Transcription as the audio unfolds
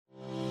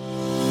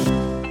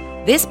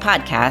This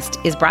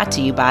podcast is brought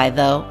to you by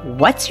the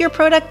What's Your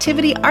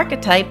Productivity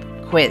Archetype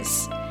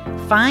quiz.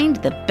 Find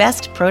the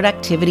best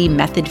productivity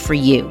method for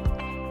you.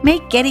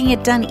 Make getting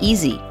it done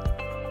easy.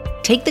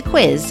 Take the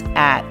quiz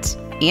at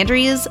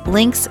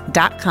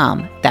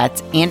AndreasLinks.com.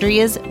 That's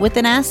Andreas with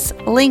an S,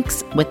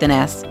 links with an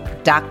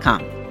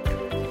S.com.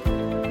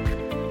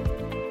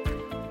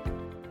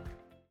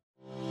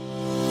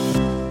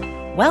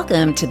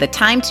 Welcome to the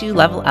Time to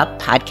Level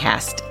Up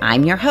podcast.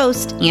 I'm your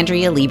host,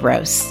 Andrea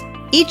Libros.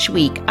 Each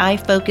week, I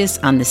focus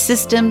on the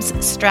systems,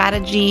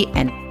 strategy,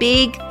 and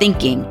big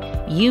thinking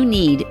you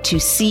need to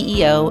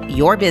CEO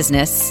your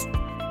business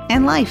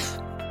and life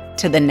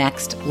to the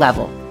next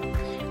level.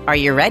 Are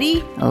you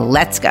ready?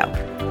 Let's go.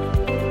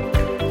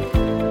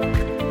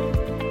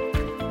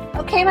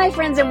 Okay, my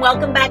friends, and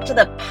welcome back to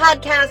the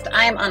podcast.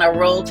 I am on a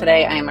roll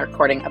today. I am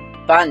recording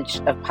a bunch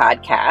of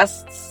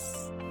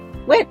podcasts,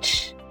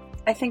 which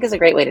I think is a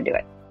great way to do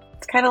it.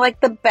 It's kind of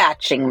like the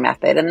batching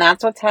method, and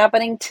that's what's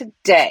happening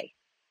today.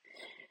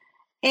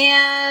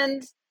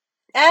 And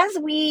as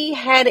we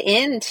head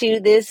into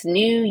this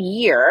new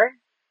year,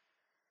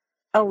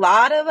 a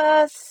lot of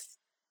us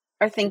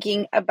are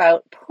thinking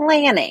about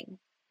planning.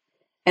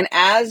 And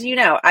as you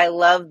know, I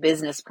love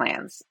business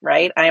plans,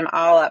 right? I'm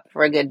all up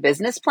for a good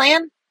business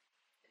plan.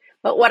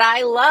 But what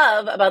I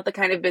love about the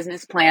kind of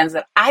business plans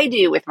that I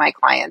do with my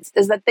clients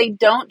is that they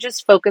don't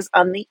just focus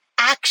on the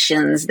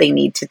actions they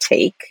need to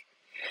take,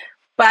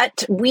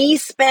 but we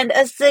spend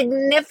a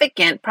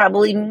significant,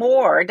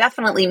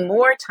 definitely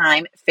more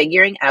time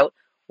figuring out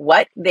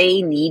what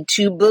they need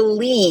to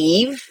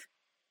believe.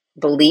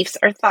 Beliefs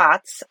are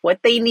thoughts, what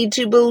they need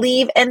to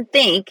believe and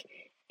think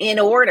in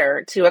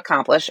order to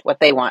accomplish what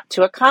they want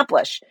to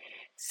accomplish.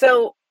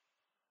 So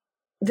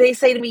they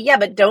say to me, yeah,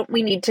 but don't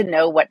we need to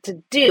know what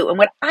to do? And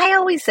what I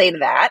always say to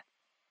that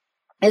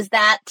is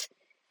that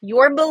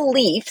your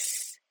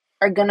beliefs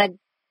are going to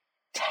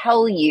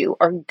tell you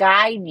or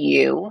guide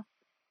you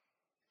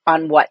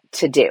on what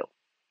to do.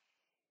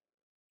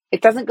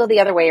 It doesn't go the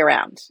other way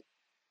around.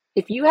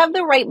 If you have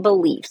the right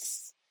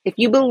beliefs, if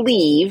you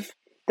believe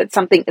that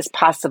something is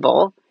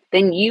possible,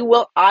 then you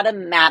will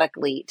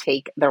automatically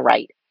take the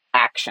right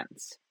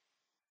actions.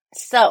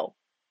 So,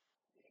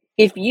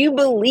 if you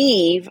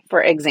believe,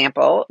 for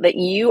example, that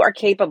you are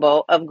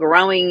capable of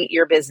growing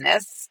your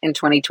business in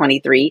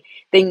 2023,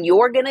 then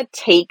you're going to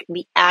take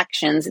the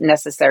actions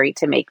necessary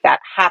to make that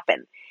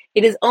happen.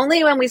 It is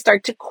only when we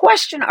start to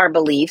question our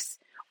beliefs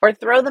or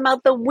throw them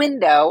out the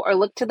window or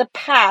look to the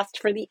past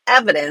for the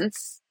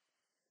evidence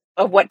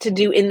of what to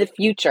do in the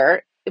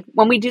future.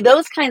 When we do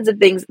those kinds of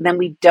things, then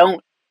we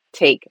don't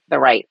take the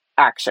right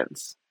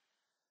actions.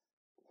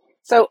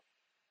 So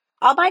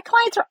all my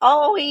clients are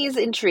always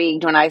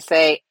intrigued when I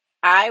say,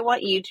 I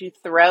want you to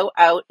throw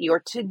out your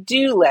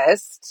to-do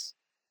list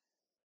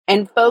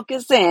and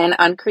focus in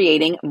on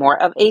creating more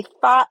of a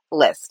thought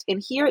list.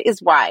 And here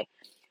is why.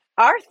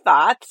 Our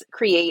thoughts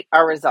create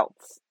our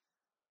results,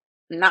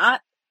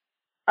 not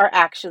our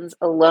actions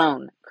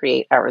alone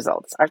create our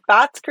results. Our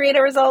thoughts create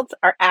our results.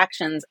 Our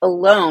actions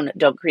alone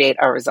don't create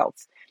our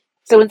results.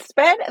 So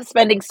instead of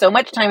spending so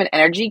much time and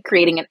energy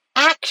creating an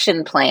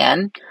action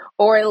plan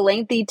or a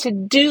lengthy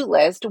to-do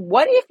list,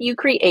 what if you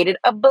created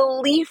a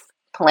belief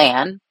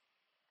plan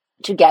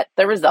to get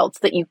the results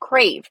that you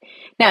crave?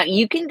 Now,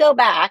 you can go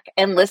back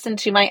and listen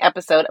to my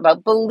episode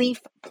about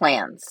belief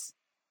plans.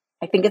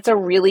 I think it's a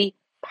really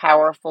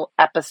powerful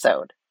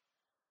episode.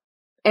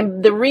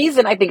 And the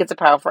reason I think it's a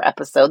powerful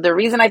episode, the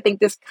reason I think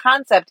this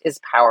concept is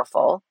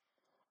powerful,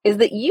 is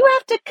that you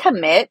have to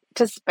commit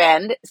to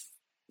spend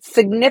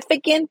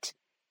significant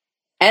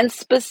and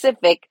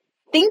specific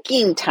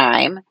thinking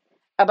time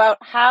about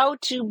how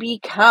to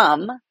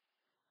become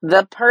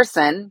the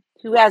person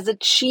who has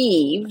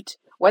achieved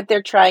what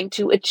they're trying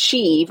to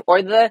achieve,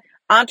 or the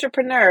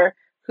entrepreneur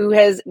who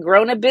has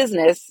grown a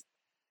business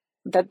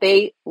that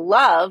they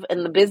love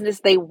and the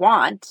business they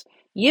want.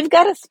 You've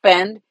got to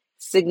spend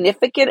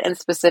significant and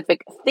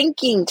specific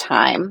thinking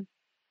time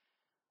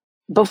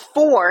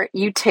before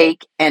you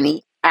take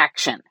any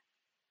action.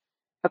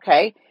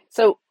 Okay?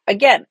 So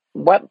again,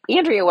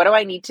 Andrea, what do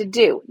I need to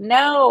do?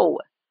 No.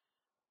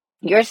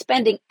 You're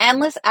spending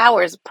endless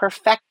hours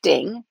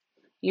perfecting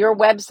your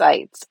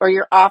websites or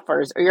your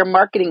offers or your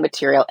marketing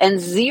material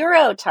and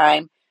zero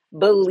time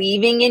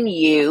believing in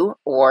you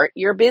or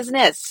your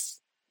business.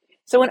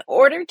 So in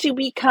order to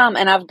become,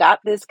 and I've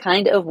got this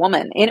kind of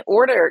woman, in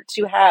order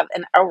to have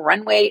a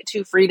runway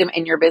to freedom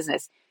in your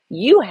business,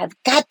 you have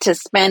got to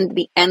spend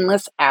the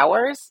endless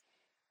hours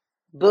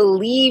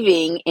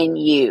believing in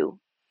you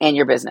and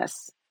your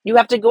business. You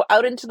have to go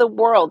out into the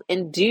world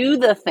and do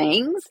the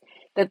things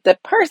that the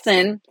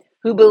person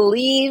who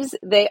believes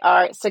they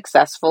are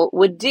successful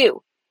would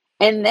do.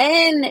 And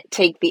then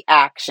take the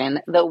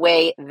action the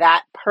way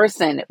that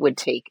person would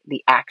take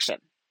the action.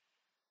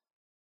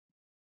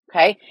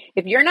 Okay?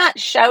 If you're not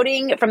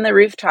shouting from the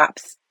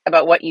rooftops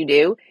about what you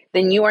do,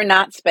 then you are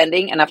not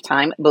spending enough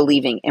time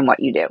believing in what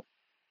you do.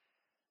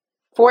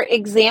 For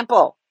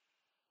example,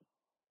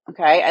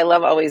 okay, I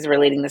love always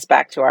relating this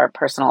back to our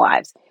personal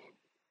lives.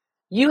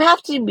 You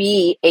have to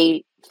be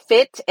a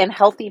fit and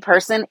healthy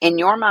person in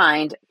your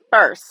mind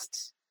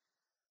first,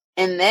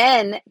 and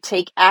then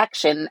take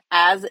action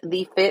as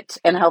the fit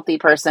and healthy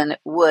person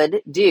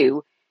would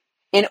do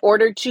in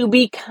order to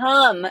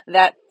become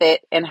that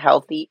fit and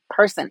healthy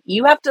person.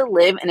 You have to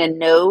live in a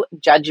no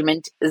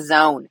judgment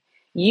zone.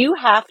 You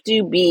have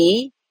to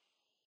be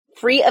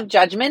free of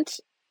judgment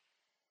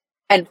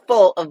and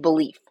full of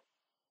belief.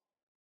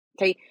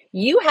 Okay.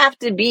 You have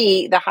to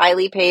be the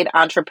highly paid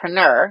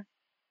entrepreneur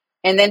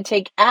and then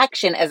take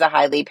action as a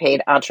highly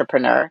paid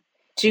entrepreneur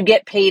to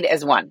get paid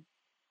as one.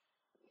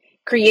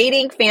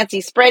 Creating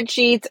fancy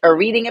spreadsheets or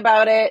reading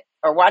about it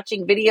or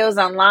watching videos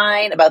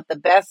online about the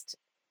best,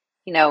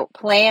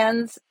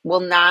 plans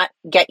will not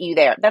get you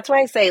there. That's why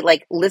I say,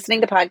 like,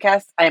 listening to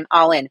podcasts, I'm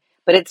all in,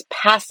 but it's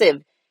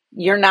passive.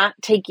 You're not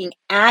taking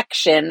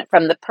action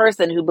from the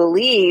person who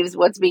believes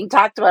what's being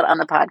talked about on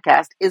the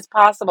podcast is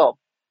possible.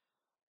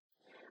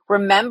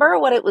 Remember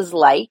what it was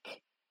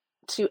like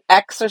to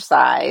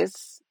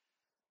exercise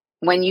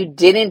when you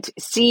didn't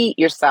see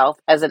yourself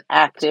as an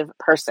active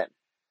person.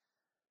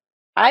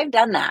 I've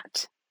done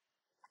that.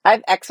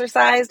 I've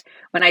exercised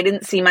when I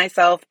didn't see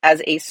myself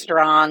as a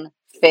strong,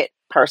 fit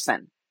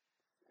person.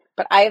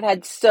 But I have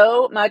had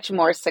so much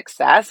more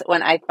success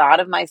when I thought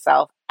of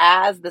myself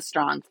as the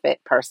strong,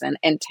 fit person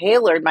and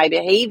tailored my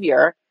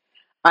behavior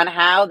on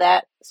how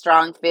that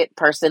strong, fit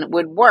person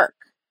would work,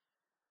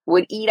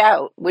 would eat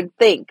out, would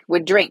think,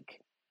 would drink.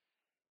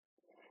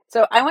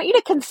 So I want you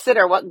to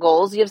consider what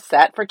goals you've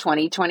set for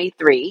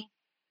 2023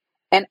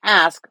 and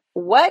ask,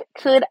 what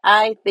could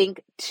I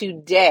think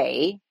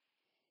today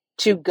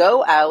to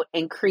go out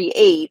and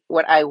create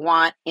what I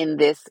want in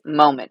this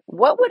moment?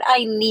 What would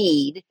I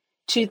need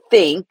to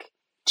think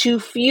to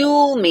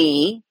fuel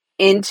me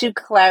into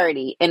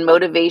clarity and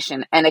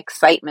motivation and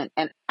excitement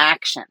and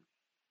action?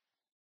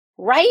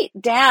 Write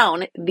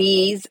down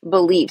these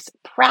beliefs.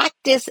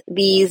 Practice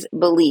these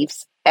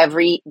beliefs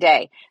every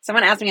day.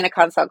 Someone asked me in a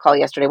consult call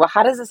yesterday, well,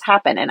 how does this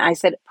happen? And I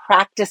said,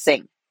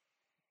 practicing.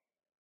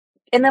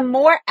 And the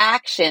more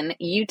action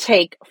you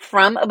take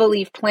from a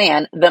belief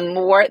plan, the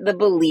more the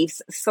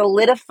beliefs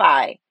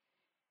solidify.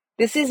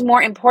 This is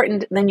more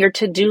important than your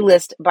to-do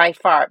list by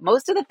far.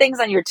 Most of the things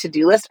on your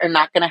to-do list are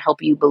not going to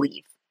help you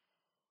believe.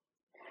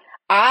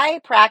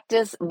 I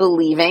practice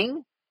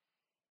believing,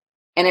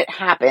 and it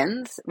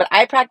happens, but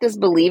I practice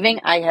believing.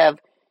 I have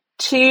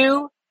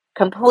 2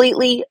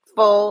 completely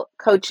full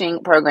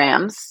coaching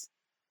programs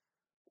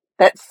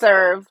that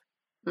serve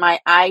my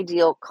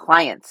ideal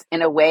clients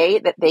in a way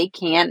that they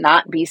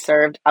cannot be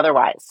served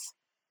otherwise.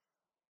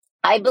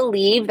 I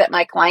believe that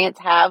my clients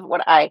have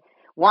what I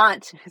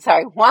want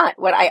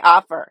what I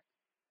offer.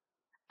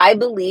 I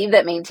believe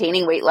that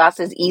maintaining weight loss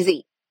is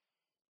easy.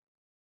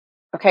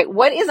 Okay,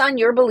 what is on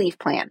your belief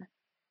plan?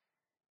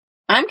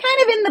 I'm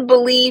kind of in the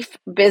belief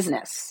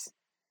business.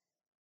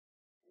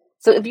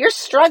 So if you're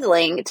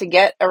struggling to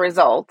get a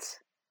result,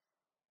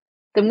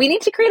 then we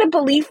need to create a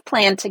belief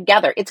plan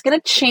together. It's going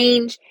to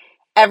change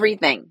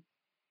everything.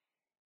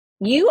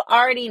 You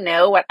already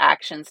know what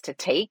actions to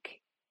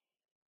take.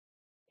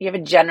 You have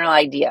a general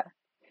idea,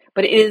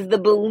 but it is the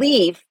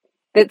belief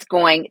that's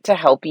going to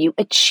help you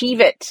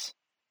achieve it.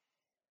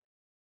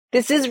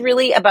 This is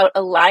really about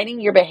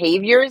aligning your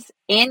behaviors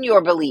and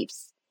your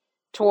beliefs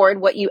toward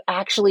what you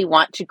actually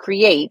want to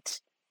create,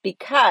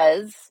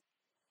 because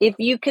if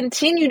you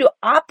continue to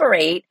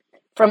operate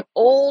from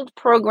old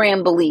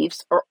program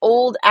beliefs or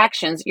old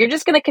actions, you're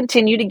just going to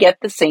continue to get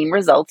the same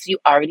results you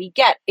already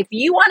get. If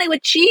you want to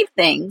achieve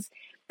things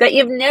that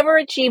you've never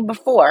achieved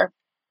before,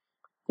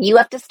 you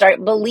have to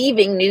start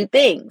believing new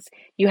things.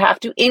 You have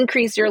to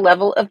increase your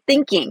level of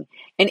thinking.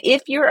 And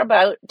if you're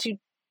about to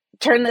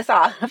turn this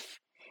off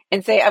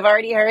and say, I've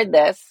already heard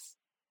this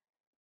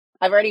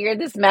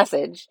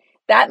message,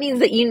 that means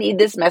that you need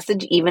this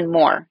message even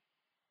more.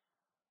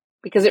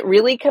 Because it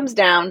really comes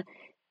down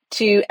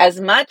to, as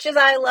much as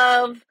I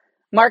love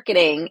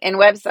marketing and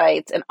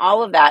websites and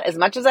all of that, as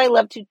much as I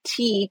love to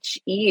teach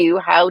you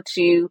how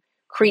to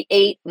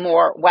create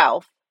more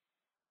wealth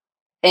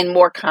and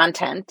more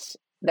content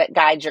that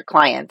guides your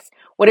clients,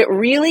 what it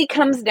really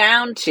comes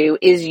down to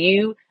is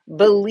you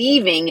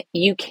believing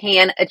you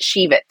can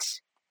achieve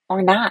it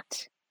or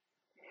not.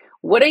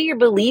 What are your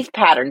belief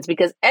patterns?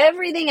 Because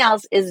everything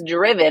else is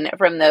driven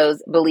from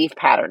those belief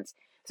patterns.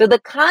 So the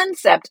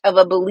concept of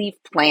a belief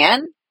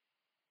plan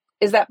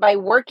is that by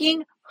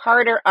working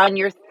harder on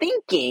your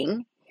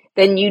thinking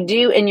than you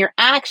do in your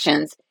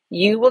actions,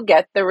 you will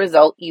get the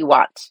result you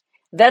want.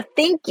 The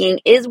thinking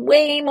is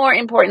way more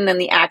important than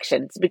the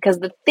actions, because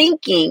the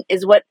thinking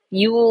is what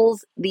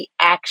fuels the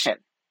action.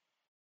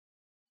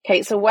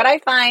 Okay, so what I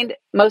find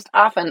most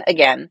often,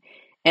 again,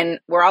 and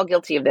we're all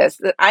guilty of this,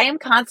 that I am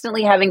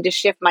constantly having to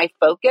shift my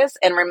focus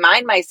and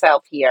remind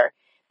myself here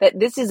that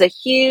this is a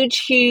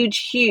huge,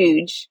 huge,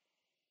 huge,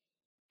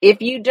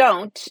 if you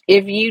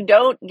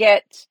don't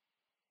get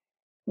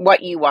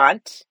what you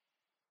want,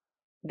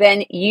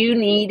 then you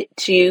need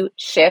to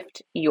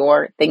shift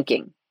your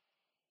thinking.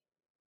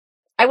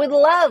 I would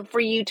love for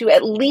you to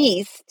at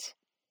least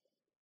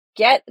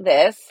get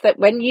this, that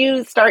when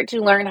you start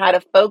to learn how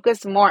to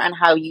focus more on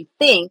how you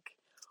think,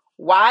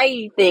 why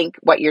you think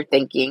what you're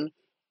thinking,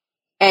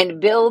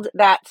 and build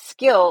that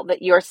skill,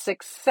 that your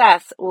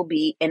success will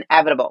be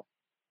inevitable.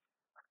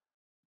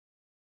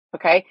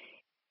 Okay?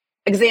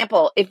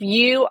 Example, if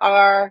you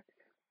are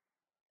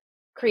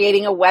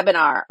creating a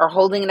webinar or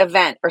holding an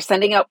event or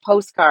sending out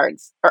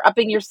postcards or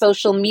upping your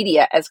social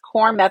media as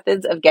core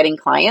methods of getting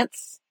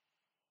clients,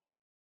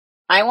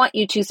 I want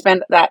you to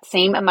spend that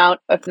same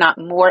amount, if not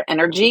more,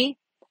 energy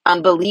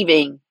on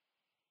believing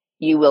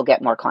you will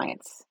get more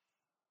clients.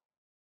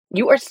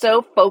 You are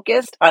so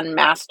focused on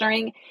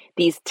mastering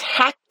these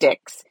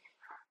tactics,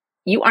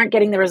 you aren't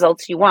getting the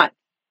results you want.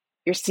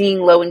 You're seeing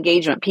low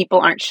engagement. People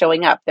aren't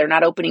showing up. They're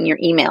not opening your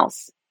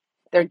emails.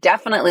 They're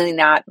definitely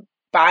not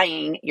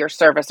buying your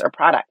service or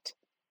product.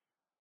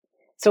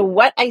 So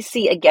what I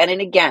see again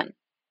and again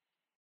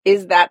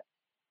is that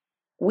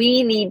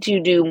we need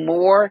to do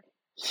more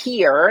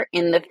here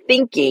in the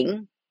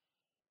thinking.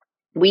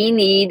 We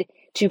need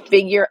to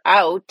figure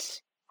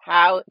out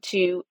how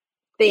to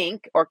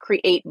think or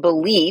create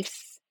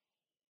beliefs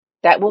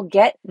that will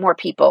get more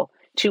people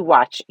to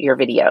watch your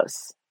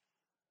videos.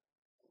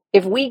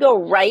 If we go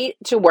right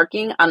to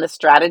working on the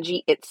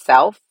strategy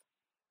itself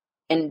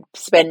and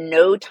spend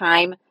no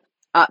time,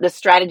 the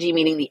strategy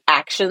meaning the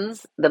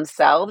actions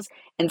themselves,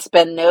 and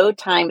spend no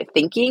time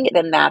thinking,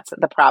 then that's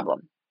the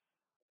problem.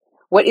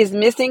 What is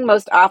missing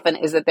most often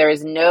is that there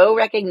is no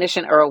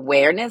recognition or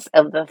awareness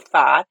of the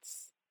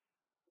thoughts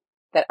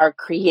that are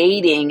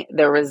creating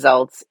the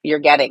results you're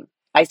getting.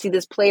 I see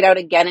this played out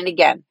again and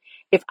again.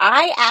 If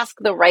I ask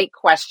the right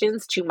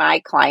questions to my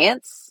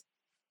clients,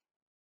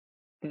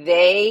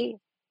 they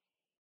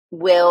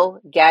will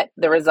get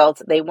the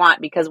results they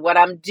want, because what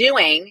I'm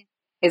doing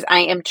is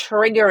I am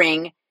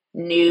triggering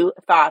new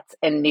thoughts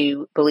and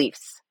new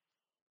beliefs.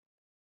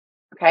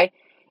 Okay?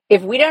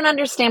 If we don't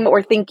understand what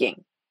we're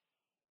thinking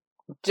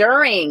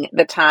during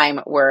the time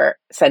we're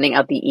sending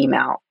out the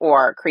email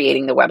or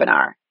creating the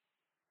webinar,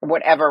 or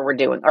whatever we're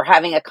doing, or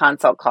having a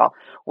consult call,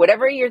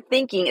 whatever you're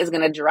thinking is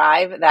going to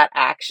drive that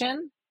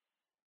action.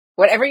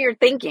 Whatever you're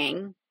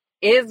thinking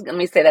is, let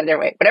me say that a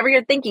different way, whatever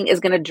you're thinking is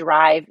going to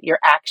drive your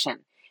action.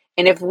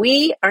 And if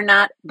we are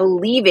not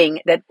believing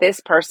that this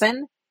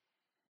person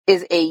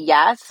is a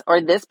yes,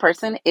 or this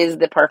person is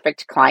the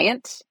perfect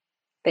client,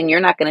 then you're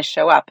not going to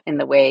show up in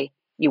the way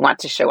you want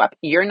to show up.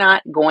 You're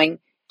not going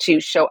to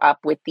show up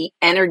with the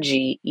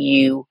energy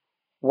you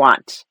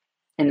want.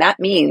 And that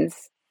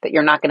means that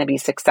you're not going to be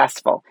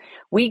successful.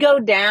 We go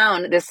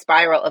down this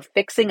spiral of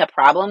fixing a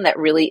problem that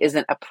really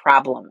isn't a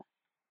problem.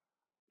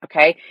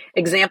 Okay?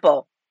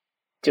 Example,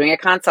 doing a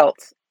consult.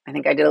 I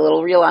think I did a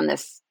little reel on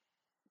this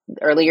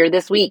earlier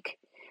this week.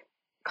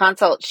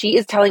 Consult, she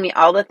is telling me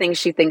all the things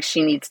she thinks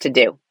she needs to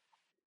do.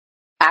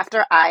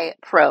 After I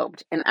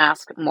probed and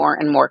asked more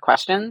and more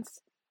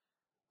questions,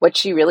 what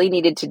she really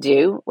needed to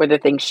do were the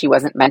things she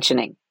wasn't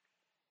mentioning.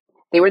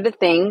 They were the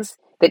things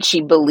that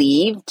she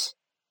believed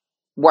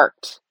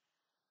worked,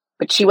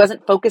 but she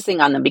wasn't focusing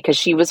on them because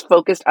she was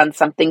focused on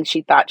something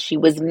she thought she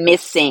was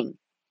missing.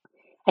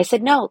 I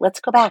said, no,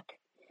 let's go back.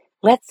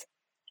 Let's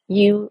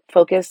you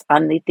focus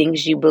on the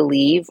things you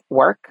believe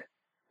work,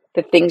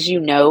 the things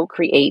you know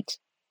create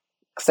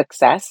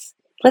success.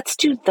 Let's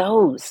do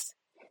those.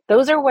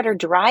 Those are what are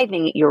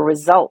driving your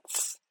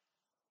results.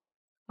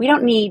 We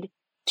don't need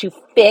to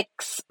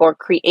fix or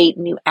create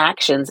new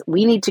actions.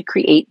 We need to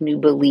create new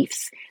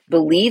beliefs,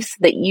 beliefs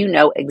that you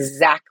know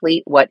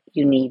exactly what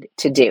you need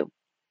to do.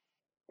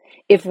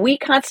 If we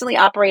constantly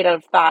operate out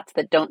of thoughts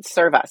that don't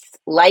serve us,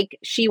 like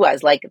she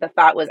was, like the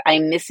thought was,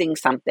 I'm missing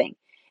something,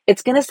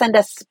 it's going to send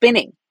us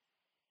spinning.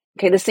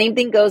 Okay, the same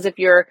thing goes if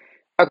you're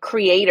a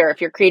creator,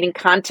 if you're creating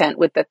content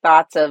with the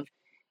thoughts of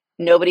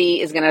nobody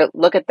is going to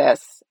look at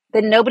this,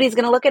 then nobody's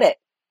going to look at it.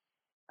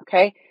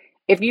 Okay,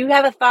 if you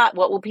have a thought,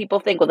 what will people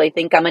think? Will they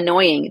think I'm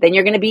annoying? Then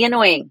you're going to be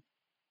annoying.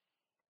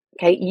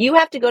 Okay, you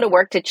have to go to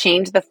work to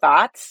change the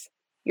thoughts,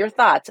 your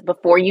thoughts,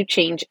 before you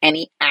change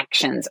any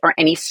actions or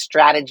any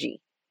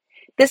strategy.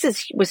 This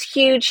was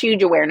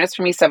huge awareness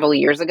for me several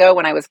years ago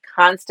when I was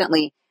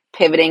constantly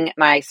pivoting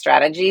my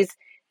strategies,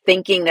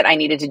 thinking that I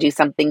needed to do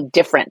something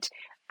different.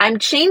 I'm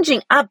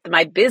changing up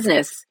my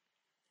business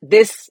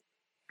this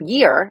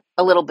year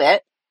a little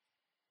bit,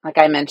 like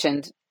I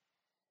mentioned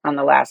on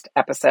the last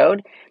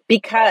episode,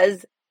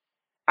 because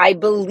I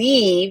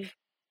believe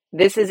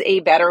this is a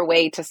better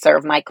way to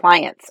serve my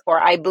clients, or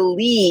I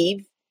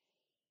believe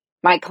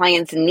my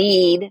clients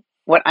need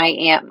what I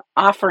am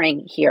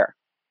offering here.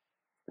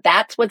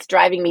 That's what's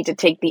driving me to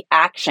take the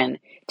action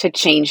to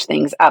change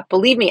things up.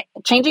 Believe me,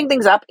 changing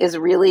things up is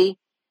really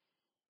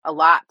a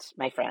lot,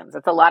 my friends.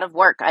 It's a lot of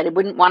work. I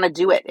wouldn't want to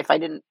do it if I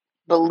didn't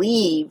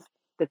believe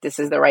that this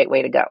is the right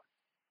way to go.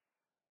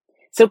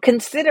 So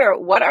consider,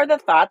 what are the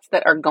thoughts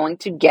that are going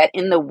to get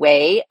in the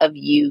way of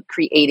you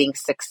creating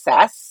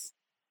success?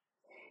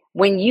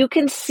 When you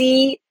can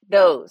see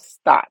those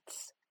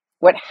thoughts,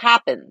 what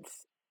happens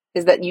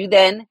is that you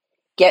then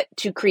get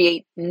to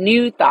create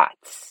new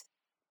thoughts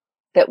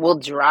that will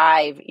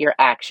drive your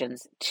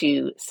actions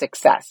to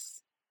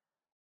success.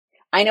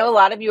 I know a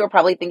lot of you are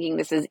probably thinking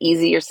this is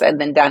easier said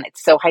than done.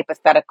 It's so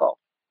hypothetical,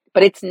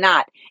 but it's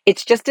not.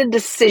 It's just a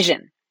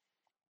decision.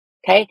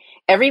 Okay?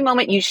 Every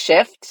moment you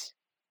shift,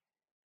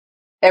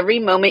 every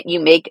moment you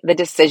make the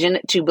decision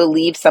to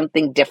believe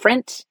something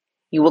different,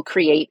 you will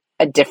create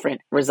a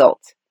different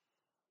result.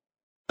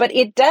 But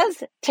it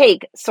does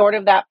take sort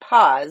of that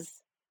pause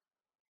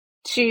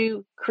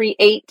to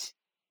create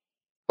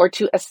or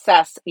to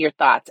assess your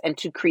thoughts and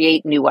to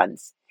create new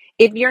ones.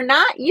 If you're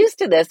not used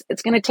to this,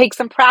 it's going to take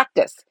some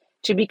practice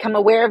to become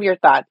aware of your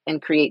thoughts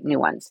and create new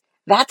ones.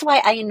 That's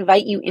why I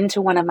invite you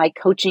into one of my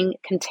coaching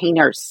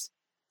containers.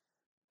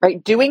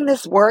 Right? Doing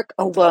this work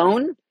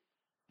alone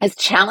is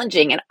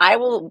challenging, and I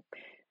will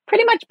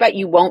pretty much bet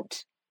you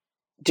won't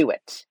do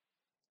it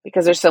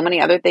because there's so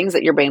many other things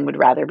that your brain would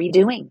rather be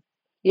doing.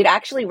 You'd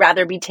actually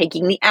rather be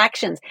taking the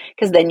actions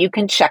because then you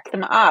can check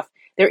them off.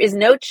 There is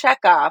no check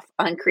off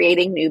on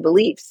creating new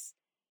beliefs.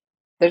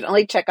 There's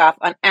only check off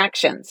on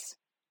actions.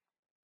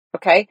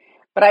 Okay?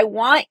 But I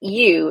want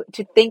you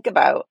to think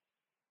about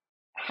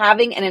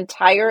having an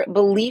entire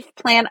belief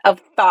plan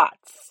of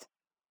thoughts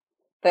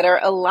that are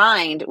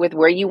aligned with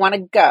where you want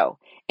to go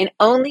and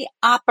only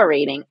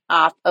operating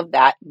off of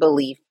that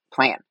belief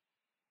plan.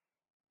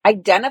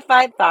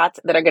 Identify thoughts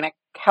that are going to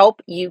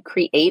help you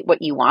create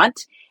what you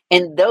want,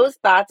 and those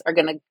thoughts are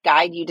going to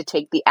guide you to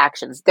take the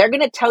actions. They're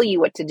going to tell you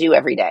what to do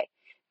every day.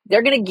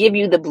 They're going to give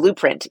you the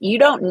blueprint. You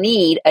don't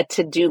need a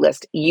to-do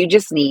list. You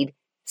just need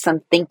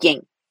some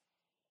thinking.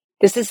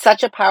 This is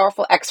such a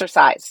powerful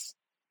exercise.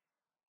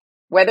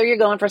 Whether you're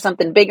going for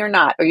something big or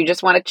not, or you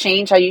just want to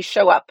change how you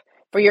show up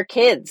for your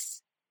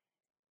kids,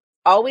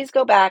 always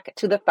go back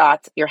to the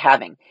thoughts you're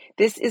having.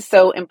 This is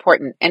so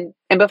important. And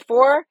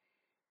before,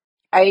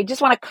 I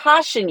just want to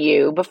caution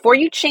you, before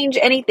you change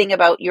anything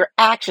about your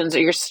actions or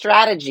your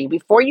strategy,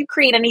 before you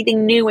create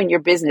anything new in your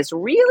business,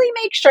 really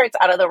make sure it's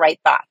out of the right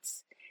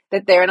thoughts,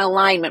 that they're in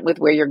alignment with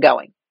where you're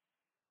going.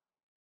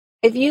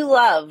 If you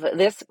love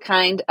this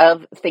kind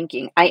of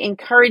thinking, I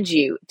encourage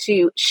you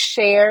to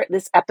share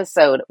this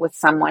episode with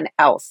someone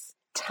else.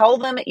 Tell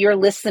them you're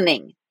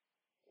listening.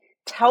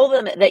 Tell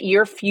them that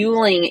you're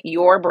fueling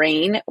your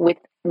brain with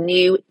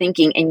new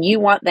thinking and you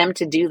want them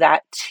to do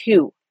that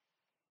too.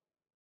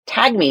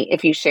 Tag me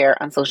if you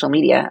share on social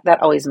media.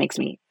 That always makes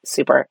me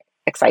super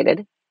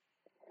excited.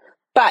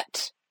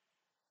 But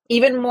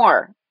even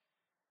more,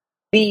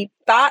 the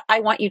thought I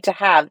want you to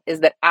have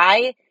is that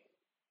I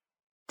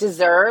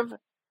deserve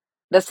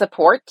the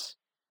support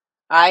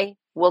I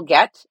will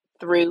get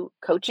through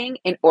coaching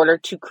in order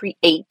to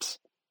create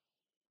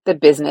the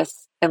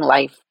business and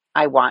life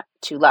I want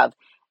to love.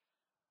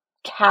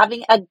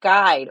 Having a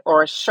guide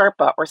or a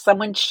Sherpa or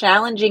someone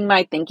challenging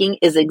my thinking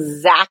is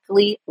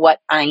exactly what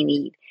I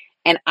need.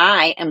 And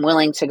I am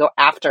willing to go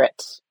after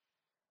it.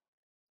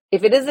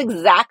 If it is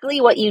exactly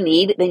what you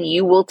need, then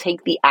you will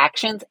take the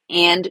actions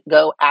and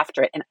go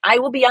after it. And I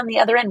will be on the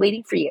other end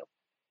waiting for you.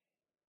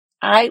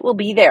 I will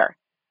be there.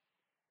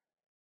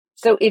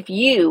 So if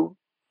you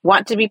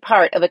want to be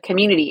part of a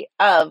community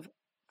of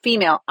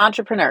female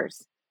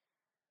entrepreneurs,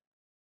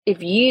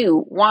 if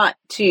you want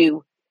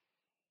to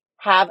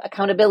have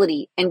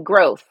accountability and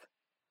growth,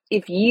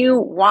 if you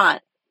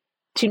want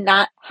to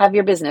not have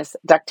your business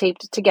duct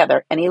taped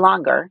together any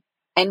longer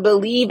and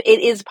believe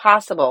it is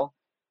possible,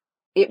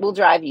 it will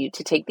drive you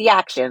to take the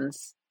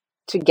actions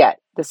to get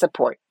the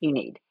support you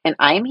need. And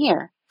I am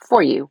here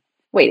for you,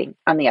 waiting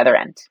on the other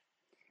end.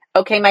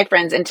 Okay, my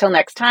friends, until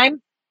next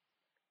time,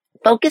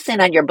 focus in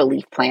on your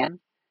belief plan.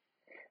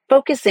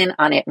 Focus in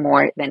on it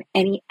more than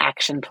any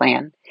action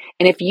plan.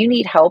 And if you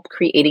need help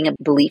creating a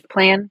belief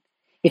plan,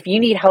 if you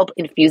need help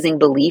infusing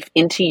belief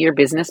into your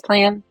business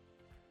plan,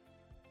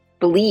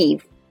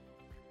 believe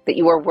that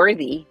you are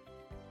worthy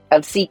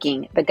of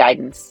seeking the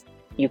guidance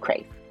you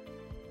crave.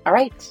 All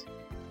right.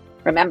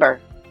 Remember,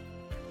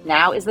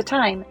 now is the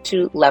time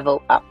to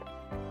level up.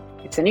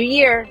 It's a new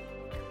year.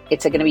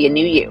 It's going to be a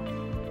new you.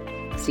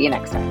 See you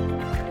next time.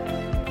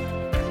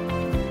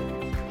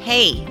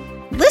 Hey,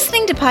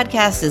 listening to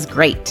podcasts is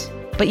great,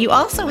 but you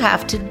also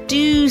have to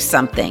do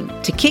something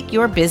to kick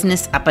your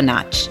business up a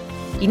notch.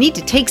 You need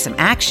to take some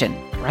action,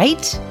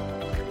 right?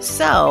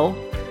 So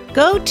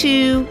go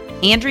to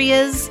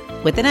Andrea's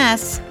with an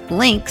S,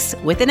 links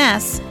with an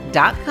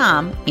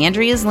S.com,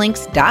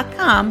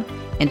 andreaslinks.com,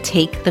 and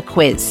take the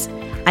quiz.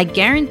 I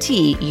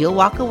guarantee you'll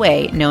walk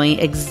away knowing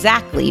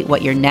exactly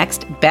what your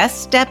next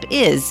best step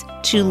is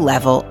to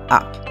level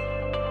up.